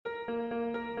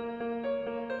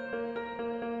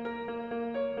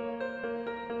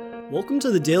Welcome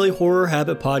to the Daily Horror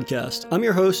Habit Podcast. I'm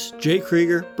your host, Jay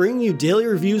Krieger, bringing you daily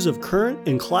reviews of current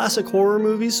and classic horror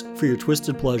movies for your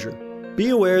twisted pleasure. Be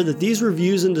aware that these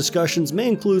reviews and discussions may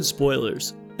include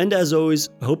spoilers. And as always,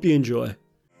 I hope you enjoy.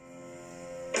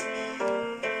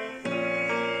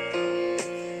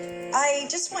 I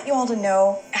just want you all to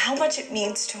know how much it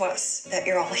means to us that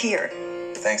you're all here.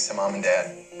 Thanks to Mom and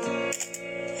Dad.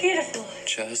 Beautiful.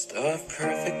 Just a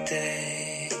perfect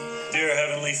day. Dear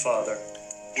Heavenly Father,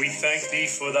 we thank Thee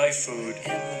for Thy food,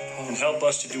 and help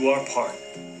us to do our part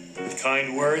with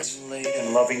kind words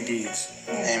and loving deeds.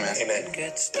 Amen. Amen. It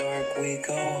gets dark, we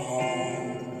go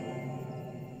home.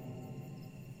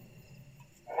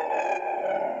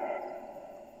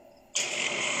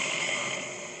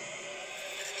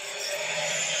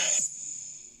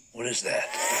 What is that?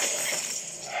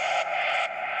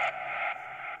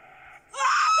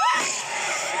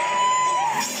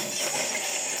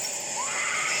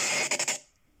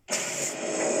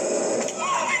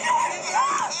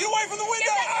 Get away from the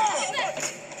window!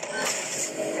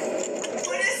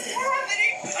 What is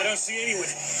happening? I don't see anyone.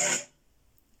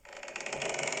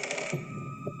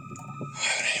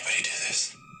 Why would anybody do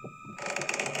this?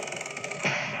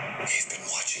 He's been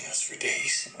watching us for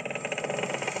days.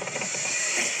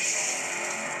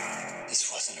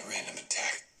 This wasn't a random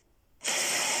attack.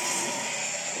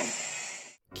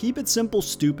 Keep it simple,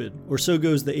 stupid, or so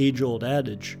goes the age-old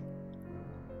adage.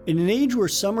 In an age where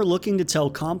some are looking to tell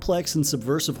complex and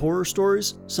subversive horror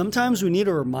stories, sometimes we need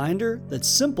a reminder that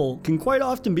simple can quite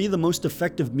often be the most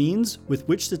effective means with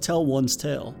which to tell one's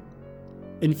tale.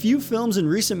 And few films in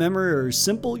recent memory are as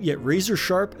simple yet razor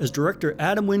sharp as director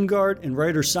Adam Wingard and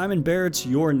writer Simon Barrett's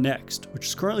You're Next, which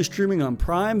is currently streaming on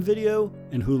Prime Video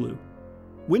and Hulu.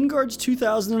 Wingard's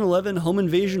 2011 home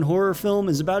invasion horror film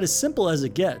is about as simple as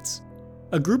it gets.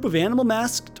 A group of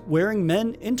animal-masked, wearing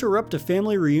men interrupt a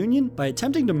family reunion by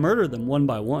attempting to murder them one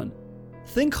by one.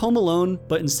 Think Home Alone,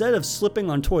 but instead of slipping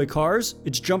on toy cars,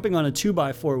 it's jumping on a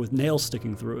 2x4 with nails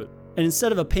sticking through it. And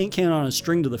instead of a paint can on a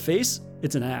string to the face,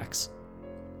 it's an axe.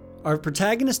 Our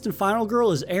protagonist and final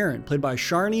girl is Erin, played by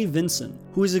Sharni Vinson,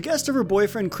 who is a guest of her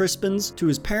boyfriend Crispin's to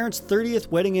his parents'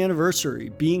 30th wedding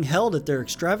anniversary, being held at their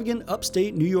extravagant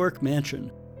upstate New York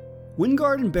mansion.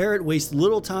 Wingard and Barrett waste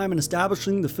little time in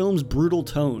establishing the film's brutal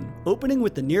tone, opening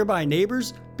with the nearby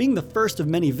neighbors being the first of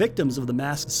many victims of the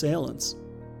masked assailants.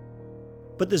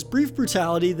 But this brief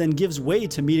brutality then gives way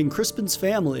to meeting Crispin's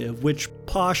family, of which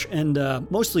Posh and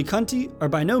mostly Cunty are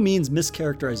by no means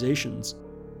mischaracterizations.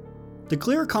 The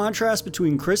clear contrast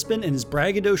between Crispin and his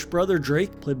braggadocious brother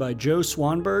Drake, played by Joe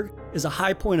Swanberg, is a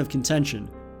high point of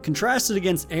contention, contrasted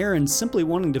against Erin simply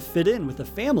wanting to fit in with a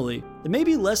family that may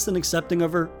be less than accepting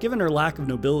of her given her lack of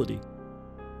nobility.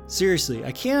 Seriously,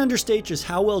 I can't understate just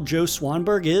how well Joe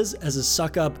Swanberg is as a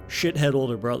suck-up, shithead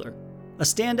older brother. A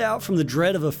standout from the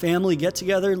dread of a family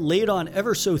get-together laid on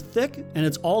ever so thick, and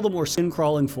it's all the more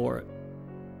skin-crawling for it.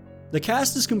 The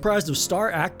cast is comprised of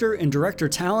star actor and director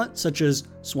talent such as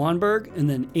Swanberg and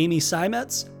then Amy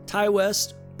Seimetz, Ty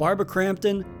West, Barbara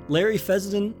Crampton, Larry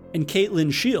Fessenden, and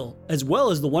Caitlin Scheel, as well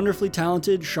as the wonderfully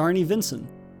talented Sharni Vinson.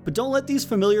 But don't let these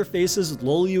familiar faces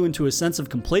lull you into a sense of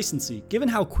complacency, given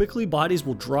how quickly bodies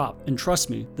will drop, and trust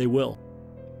me, they will.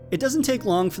 It doesn't take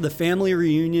long for the family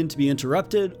reunion to be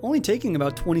interrupted, only taking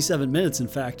about 27 minutes in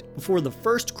fact, before the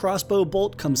first crossbow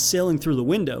bolt comes sailing through the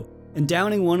window, and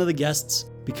downing one of the guests,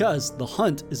 because the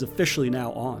hunt is officially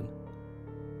now on.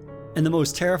 And the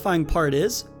most terrifying part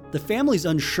is, the family's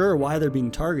unsure why they're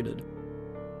being targeted.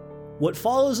 What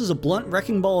follows is a blunt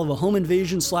wrecking ball of a home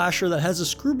invasion slasher that has a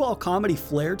screwball comedy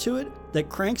flair to it that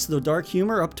cranks the dark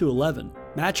humor up to 11,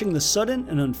 matching the sudden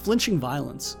and unflinching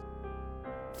violence.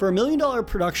 For a $1 million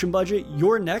production budget,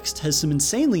 You're Next has some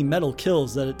insanely metal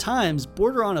kills that at times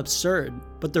border on absurd,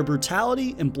 but their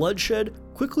brutality and bloodshed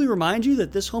quickly remind you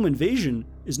that this home invasion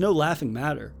is no laughing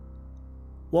matter.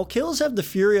 While kills have the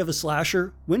fury of a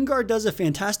slasher, Wingard does a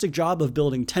fantastic job of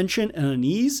building tension and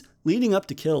unease leading up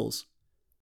to kills.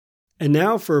 And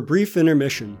now for a brief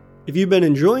intermission. If you've been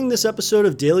enjoying this episode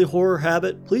of Daily Horror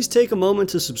Habit, please take a moment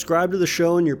to subscribe to the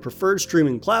show on your preferred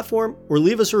streaming platform or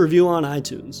leave us a review on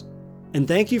iTunes. And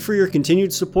thank you for your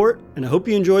continued support, and I hope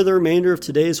you enjoy the remainder of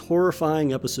today's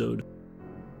horrifying episode.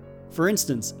 For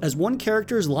instance, as one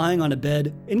character is lying on a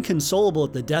bed, inconsolable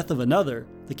at the death of another,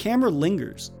 the camera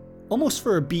lingers, almost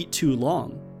for a beat too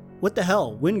long. What the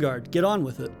hell, Wingard, get on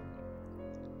with it.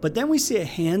 But then we see a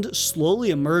hand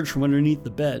slowly emerge from underneath the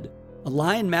bed. A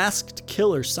lion-masked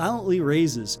killer silently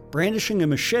raises, brandishing a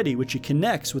machete which he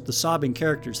connects with the sobbing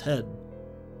character's head.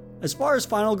 As far as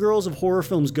final girls of horror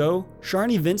films go,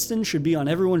 Sharni Vinson should be on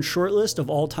everyone's shortlist of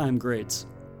all-time greats.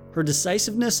 Her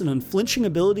decisiveness and unflinching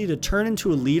ability to turn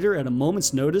into a leader at a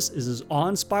moment's notice is as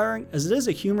awe-inspiring as it is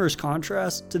a humorous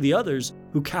contrast to the others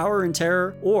who cower in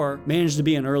terror or manage to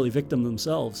be an early victim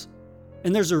themselves.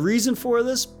 And there's a reason for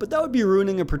this, but that would be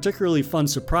ruining a particularly fun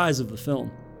surprise of the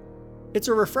film. It's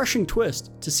a refreshing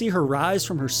twist to see her rise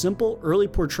from her simple early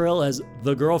portrayal as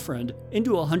the girlfriend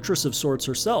into a huntress of sorts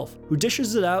herself, who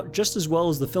dishes it out just as well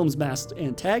as the film's masked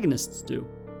antagonists do.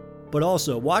 But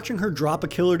also, watching her drop a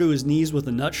killer to his knees with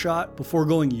a nut shot before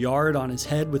going yard on his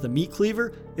head with a meat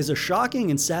cleaver is a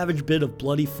shocking and savage bit of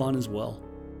bloody fun as well.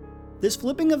 This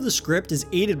flipping of the script is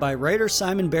aided by writer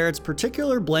Simon Barrett's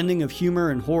particular blending of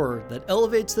humor and horror that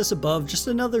elevates this above just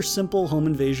another simple home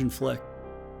invasion flick.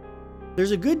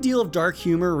 There's a good deal of dark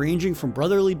humor ranging from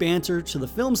brotherly banter to the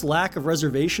film's lack of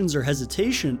reservations or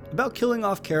hesitation about killing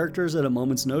off characters at a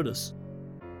moment's notice.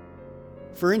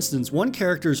 For instance, one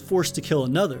character is forced to kill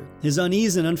another. His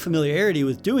unease and unfamiliarity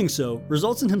with doing so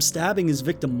results in him stabbing his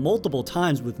victim multiple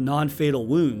times with non-fatal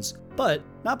wounds, but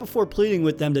not before pleading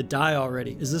with them to die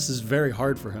already, as this is very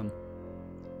hard for him.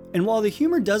 And while the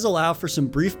humor does allow for some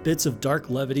brief bits of dark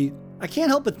levity, I can't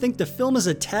help but think the film is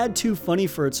a tad too funny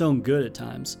for its own good at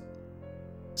times.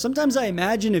 Sometimes I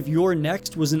imagine if You're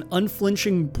Next was an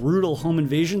unflinching, brutal home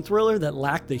invasion thriller that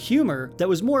lacked the humor, that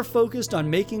was more focused on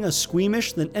making us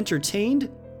squeamish than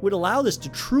entertained, would allow this to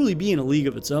truly be in a league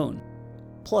of its own.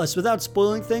 Plus, without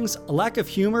spoiling things, a lack of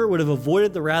humor would have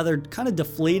avoided the rather kind of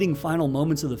deflating final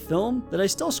moments of the film that I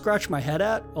still scratch my head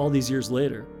at all these years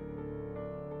later.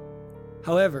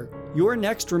 However, You're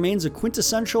Next remains a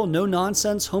quintessential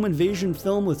no-nonsense home invasion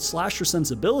film with slasher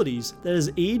sensibilities that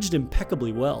has aged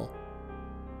impeccably well.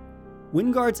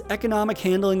 Wingard's economic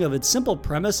handling of its simple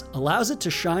premise allows it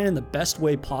to shine in the best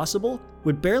way possible,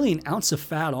 with barely an ounce of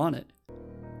fat on it.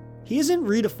 He isn't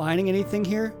redefining anything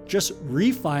here, just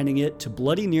refining it to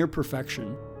bloody near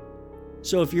perfection.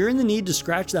 So if you're in the need to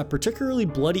scratch that particularly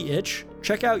bloody itch,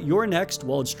 check out You're Next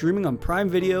while it's streaming on Prime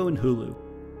Video and Hulu.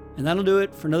 And that'll do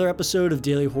it for another episode of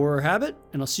Daily Horror Habit,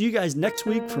 and I'll see you guys next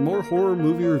week for more horror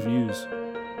movie reviews.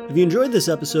 If you enjoyed this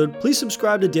episode, please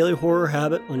subscribe to Daily Horror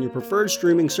Habit on your preferred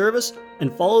streaming service,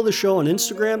 and follow the show on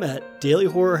Instagram at Daily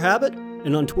Horror Habit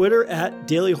and on Twitter at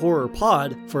Daily Horror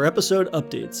Pod for episode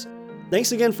updates.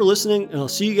 Thanks again for listening, and I'll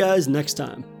see you guys next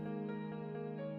time.